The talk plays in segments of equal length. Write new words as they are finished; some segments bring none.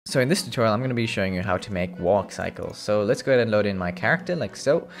So in this tutorial, I'm going to be showing you how to make walk cycles. So let's go ahead and load in my character like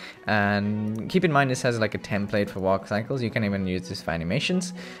so. And keep in mind this has like a template for walk cycles. You can even use this for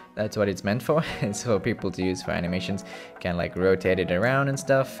animations. That's what it's meant for. It's for people to use for animations. You can like rotate it around and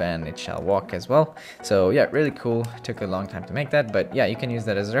stuff, and it shall walk as well. So yeah, really cool. Took a long time to make that, but yeah, you can use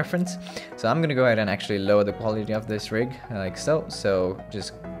that as a reference. So I'm going to go ahead and actually lower the quality of this rig like so. So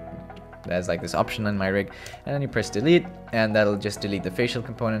just there's like this option in my rig, and then you press delete, and that'll just delete the facial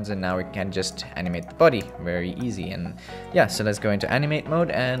components, and now we can just animate the body very easy. And yeah, so let's go into animate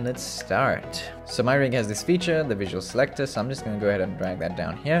mode and let's start. So my rig has this feature, the visual selector, so I'm just going to go ahead and drag that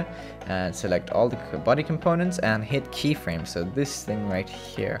down here and select all the body components and hit keyframe, so this thing right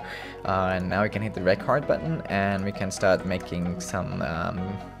here, and now we can hit the record button and we can start making some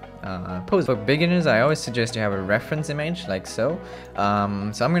pose. For beginners, I always suggest you have a reference image like so. So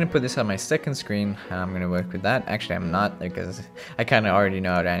I'm going to put this on my second screen and I'm going to work with that. Actually, I'm not, because I kind of already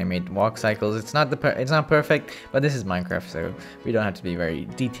know how to animate walk cycles. It's not perfect, but this is Minecraft, so we don't have to be very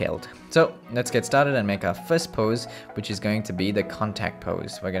detailed. So let's get started and make our first pose, which is going to be the contact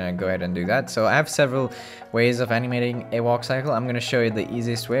pose. We're going to go ahead and do that. So I have several ways of animating a walk cycle. I'm going to show you the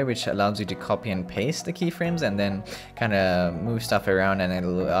easiest way, which allows you to copy and paste the keyframes and then kind of move stuff around, and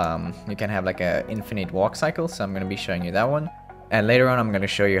it'll you can have like a infinite walk cycle. So I'm going to be showing you that one, and later on I'm going to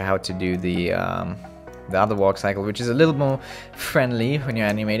show you how to do the other walk cycle, which is a little more friendly when you're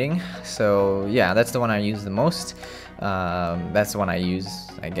animating. So yeah, that's the one I use the most. That's the one I use,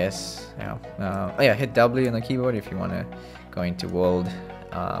 I guess. Oh yeah, hit W on the keyboard if you want to go into world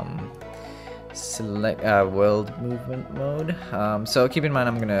select world movement mode. So keep in mind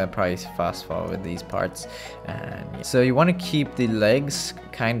I'm gonna probably fast forward these parts, and yeah. So you want to keep the legs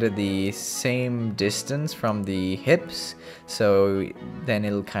kind of the same distance from the hips, so then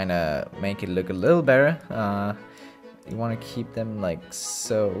it'll kind of make it look a little better. You want to keep them like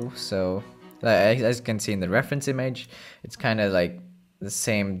so as you can see in the reference image, it's kind of like the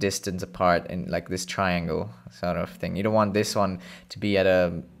same distance apart in like this triangle sort of thing. You don't want this one to be at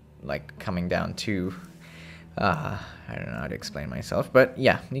a like coming down to I don't know how to explain myself, but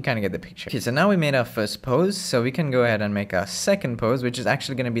yeah, you kind of get the picture. Okay, so now we made our first pose, so we can go ahead and make our second pose, which is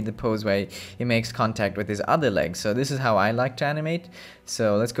actually going to be the pose where he makes contact with his other leg. So this is how I like to animate.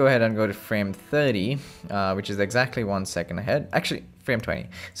 So let's go ahead and go to frame 30, which is exactly 1 second ahead. Actually, frame 20.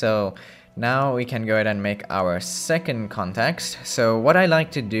 So now we can go ahead and make our second contact. So what I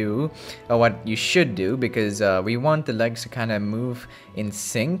like to do, or what you should do, because we want the legs to kind of move in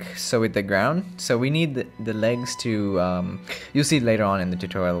sync, so with the ground. So we need the legs to, you'll see later on in the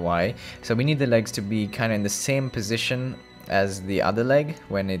tutorial why. So we need the legs to be kind of in the same position as the other leg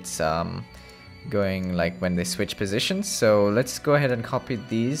when it's going, like when they switch positions. So let's go ahead and copy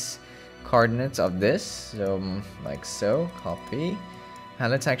these coordinates of this. So like so, copy. And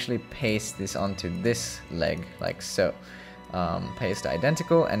let's actually paste this onto this leg like so. Paste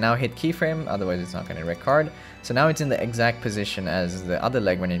identical, and now hit keyframe, otherwise it's not going to record. So now it's in the exact position as the other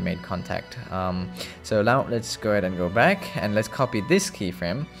leg when it made contact. So now let's go ahead and go back, and let's copy this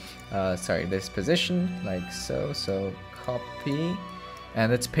keyframe, sorry, this position like so. So copy,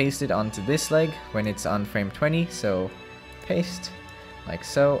 and let's paste it onto this leg when it's on frame 20. So paste like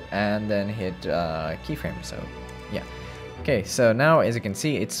so, and then hit keyframe. So yeah. Okay, so now as you can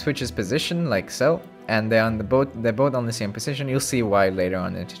see, it switches position like so, and they're both on the same position. You'll see why later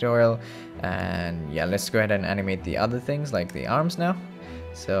on in the tutorial. And yeah, let's go ahead and animate the other things like the arms now.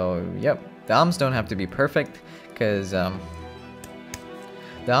 So yep, the arms don't have to be perfect because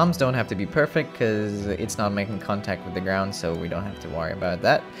it's not making contact with the ground, so we don't have to worry about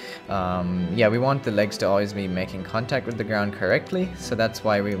that. Yeah, we want the legs to always be making contact with the ground correctly, so that's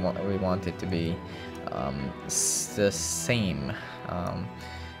why we want it to be the same.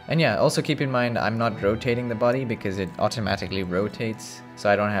 And yeah, also keep in mind I'm not rotating the body because it automatically rotates, so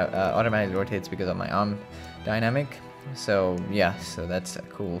I don't have automatically rotates because of my arm dynamic. So yeah, so that's a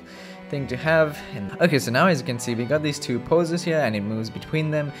cool thing to have. And okay, so now as you can see, we got these two poses here and it moves between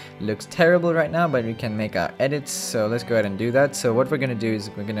them. It looks terrible right now, but we can make our edits, so let's go ahead and do that. So what we're gonna do is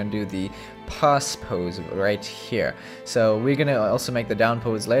we're gonna do the pass pose right here. So we're gonna also make the down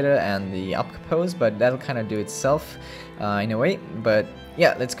pose later and the up pose, but that'll kind of do itself in a way. But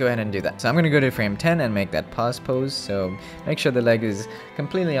yeah, let's go ahead and do that. So I'm gonna go to frame 10 and make that pass pose. So make sure the leg is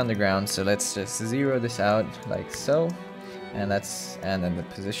completely on the ground. So let's just zero this out like so. And then the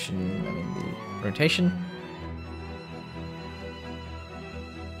position, I mean the rotation.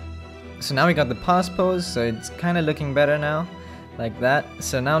 So now we got the pass pose, so it's kind of looking better now, like that.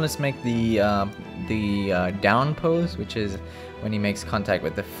 So now let's make the down pose, which is when he makes contact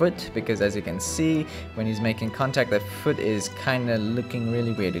with the foot, because as you can see, when he's making contact, the foot is kind of looking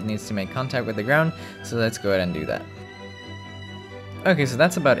really weird. It needs to make contact with the ground, so let's go ahead and do that. Okay, so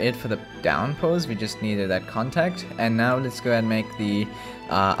that's about it for the down pose. We just needed that contact, and now let's go ahead and make the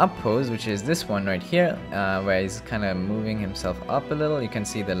up pose, which is this one right here, where he's kind of moving himself up a little. You can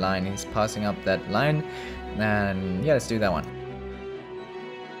see the line, he's passing up that line, and yeah, let's do that one.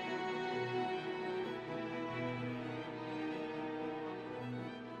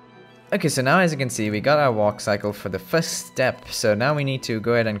 Okay, so now as you can see, we got our walk cycle for the first step. So now we need to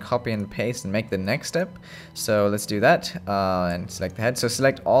go ahead and copy and paste and make the next step. So let's do that and select the head. So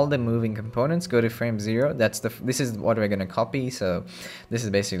select all the moving components, go to frame 0. This is what we're gonna copy. So this is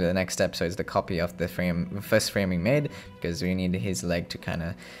basically the next step. So it's the copy of the first frame we made, because we need his leg to kind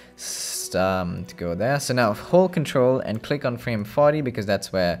of to go there. So now hold control and click on frame 40, because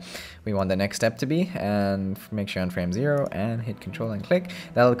that's where we want the next step to be, and make sure on frame 0 and hit control and click.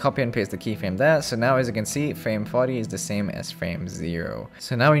 That'll copy and paste the keyframe there. So now as you can see, frame 40 is the same as frame 0.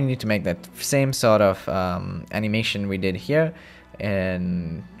 So now we need to make that same sort of animation we did here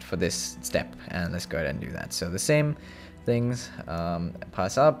and for this step, and let's go ahead and do that. So the same things,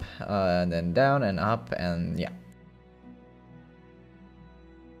 pass up and then down and up, and yeah.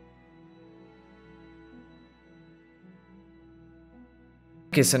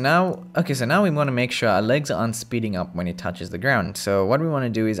 Okay, so now we want to make sure our legs aren't speeding up when it touches the ground. So what we want to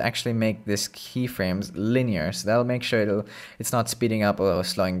do is actually make this keyframes linear. So that'll make sure it's not speeding up or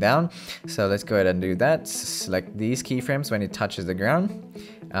slowing down. So let's go ahead and do that. Select these keyframes when it touches the ground.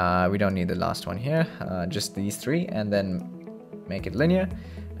 We don't need the last one here, just these 3, and then make it linear.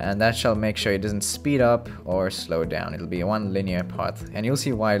 And that shall make sure it doesn't speed up or slow down. It'll be one linear path. And you'll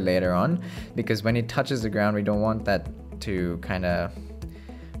see why later on, because when it touches the ground, we don't want that to kind of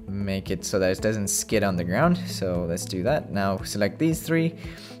make it so that it doesn't skid on the ground. So let's do that. Now select these 3,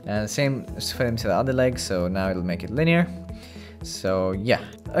 and same for them to the other leg. So now it'll make it linear. So yeah.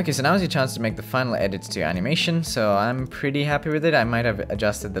 Okay, so now is your chance to make the final edits to your animation. So I'm pretty happy with it. I might have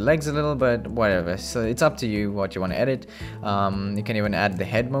adjusted the legs a little, but whatever. So it's up to you what you want to edit. You can even add the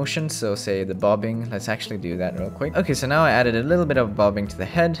head motion. So say the bobbing. Let's actually do that real quick. Okay, so now I added a little bit of bobbing to the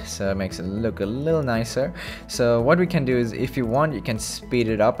head, so it makes it look a little nicer. So what we can do is, if you want, you can speed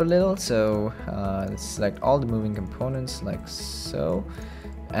it up a little. So let's select all the moving components like so.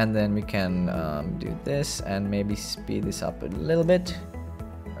 And then we can do this and maybe speed this up a little bit.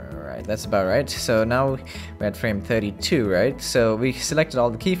 Alright, that's about right. So now we're at frame 32, right? So we selected all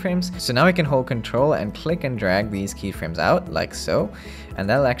the keyframes. So now we can hold control and click and drag these keyframes out like so. And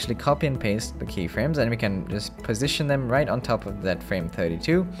that'll actually copy and paste the keyframes, and we can just position them right on top of that frame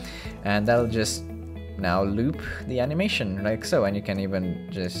 32. And that'll just now loop the animation like so. And you can even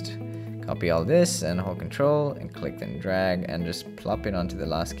just copy all this and hold control and click and drag and just plop it onto the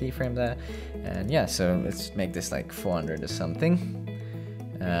last keyframe there. And yeah, so let's make this like 400 or something.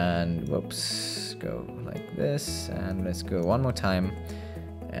 And whoops, go like this, and let's go one more time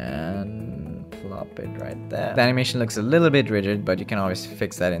and plop it right there. The animation looks a little bit rigid, but you can always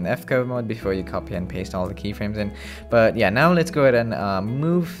fix that in F-curve mode before you copy and paste all the keyframes in. But yeah, now let's go ahead and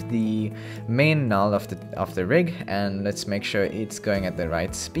move the main null of the rig, and let's make sure it's going at the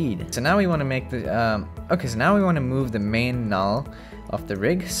right speed. So now we want to make the so now we want to move the main null of the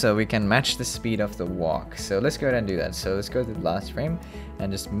rig so we can match the speed of the walk. So let's go ahead and do that. So let's go to the last frame and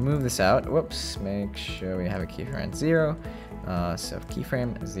just move this out. Whoops, make sure we have a keyframe at 0. So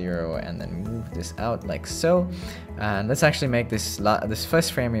keyframe 0, and then move this out like so. And let's actually make this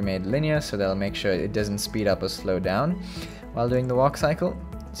first frame we made linear, so that'll make sure it doesn't speed up or slow down while doing the walk cycle.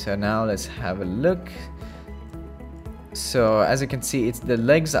 So now let's have a look. So as you can see, the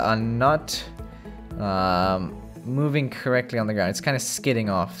legs are not moving correctly on the ground. It's kind of skidding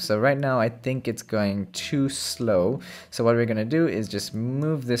off. So right now I think it's going too slow. So what we're gonna do is just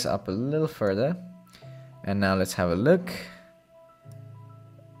move this up a little further. And now let's have a look.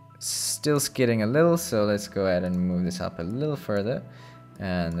 Still skidding a little, so let's go ahead and move this up a little further.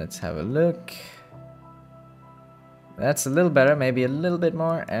 And let's have a look. That's a little better, maybe a little bit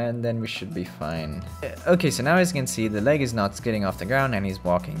more, and then we should be fine. Okay, so now as you can see, the leg is not skidding off the ground and he's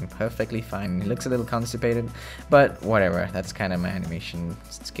walking perfectly fine. He looks a little constipated, but whatever. That's kind of my animation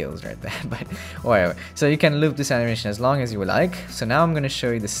skills right there, but whatever. So you can loop this animation as long as you would like. So now I'm going to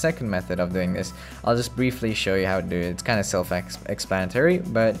show you the second method of doing this. I'll just briefly show you how to do it. It's kind of self-explanatory,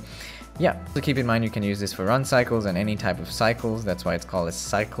 but yeah, so keep in mind you can use this for run cycles and any type of cycles. That's why it's called a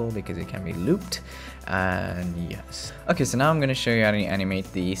cycle, because it can be looped. And yes. Okay, so now I'm going to show you how to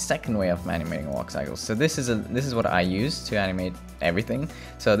animate the second way of animating a walk cycle. So this is what I use to animate everything.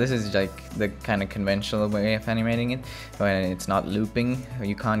 So this is like the kind of conventional way of animating it, when it's not looping.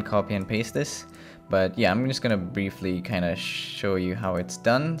 You can't copy and paste this. But yeah, I'm just gonna briefly kind of show you how it's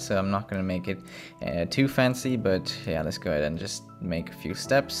done. So I'm not gonna make it too fancy, but yeah, let's go ahead and just make a few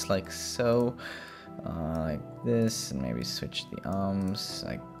steps like so, like this, and maybe switch the arms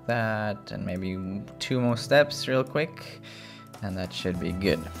like that, and maybe 2 more steps real quick, and that should be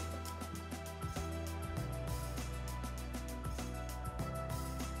good.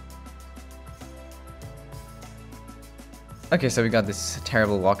 Okay, so we got this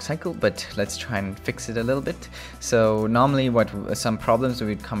terrible walk cycle, but let's try and fix it a little bit. So normally some problems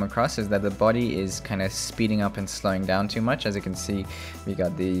we'd come across is that the body is kind of speeding up and slowing down too much. As you can see, we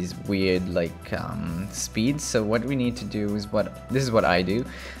got these weird like speeds. So what we need to do is this is what I do.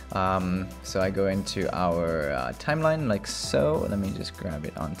 So I go into our timeline like so. Let me just grab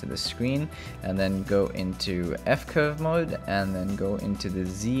it onto the screen, and then go into F-curve mode, and then go into the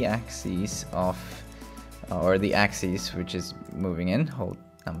Z-axis of or the axis which is moving in. Hold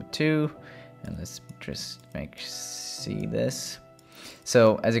number 2, and let's just see this.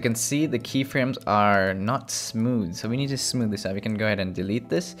 So as you can see, the keyframes are not smooth, so we need to smooth this out. We can go ahead and delete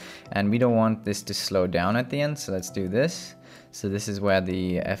this, and we don't want this to slow down at the end, so let's do this. So this is where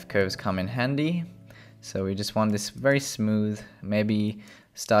the F curves come in handy. So we just want this very smooth. Maybe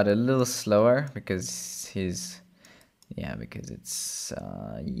start a little slower because it's yeah,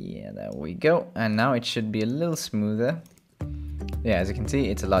 there we go, and now it should be a little smoother. Yeah, as you can see,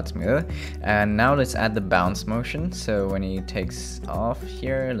 it's a lot smoother. And now let's add the bounce motion. So when he takes off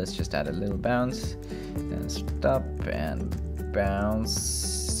here, let's just add a little bounce, and stop and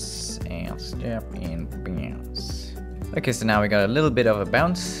bounce and step and bounce. Okay, so now we got a little bit of a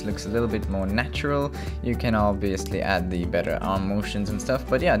bounce, looks a little bit more natural. You can obviously add the better arm motions and stuff,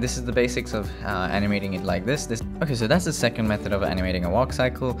 but yeah, this is the basics of animating it like this. Okay, so that's the second method of animating a walk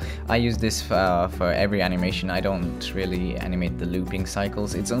cycle. I use this for every animation. I don't really animate the looping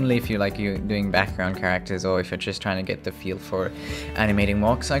cycles. It's only if you're doing background characters, or if you're just trying to get the feel for animating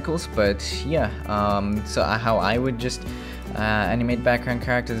walk cycles. But yeah, so how I would just animate background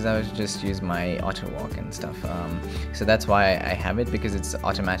characters, I would just use my auto walk and stuff. So that's why I have it, because it's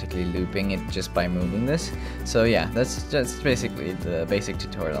automatically looping it just by moving this. So yeah, that's just basically the basic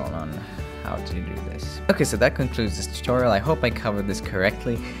tutorial on how to do this. Okay, so that concludes this tutorial. I hope I covered this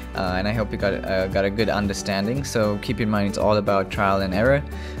correctly, and I hope you got a good understanding. So keep in mind, it's all about trial and error,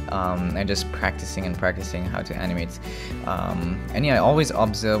 and just practicing how to animate. And yeah, always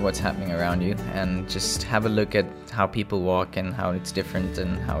observe what's happening around you, and just have a look at how people walk and how it's different,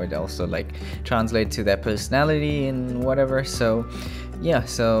 and how it also translates to their personality and whatever. So yeah,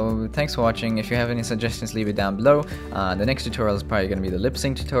 so thanks for watching. If you have any suggestions, leave it down below. The next tutorial is probably going to be the lip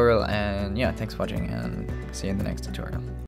sync tutorial, and yeah, thanks for watching, and see you in the next tutorial.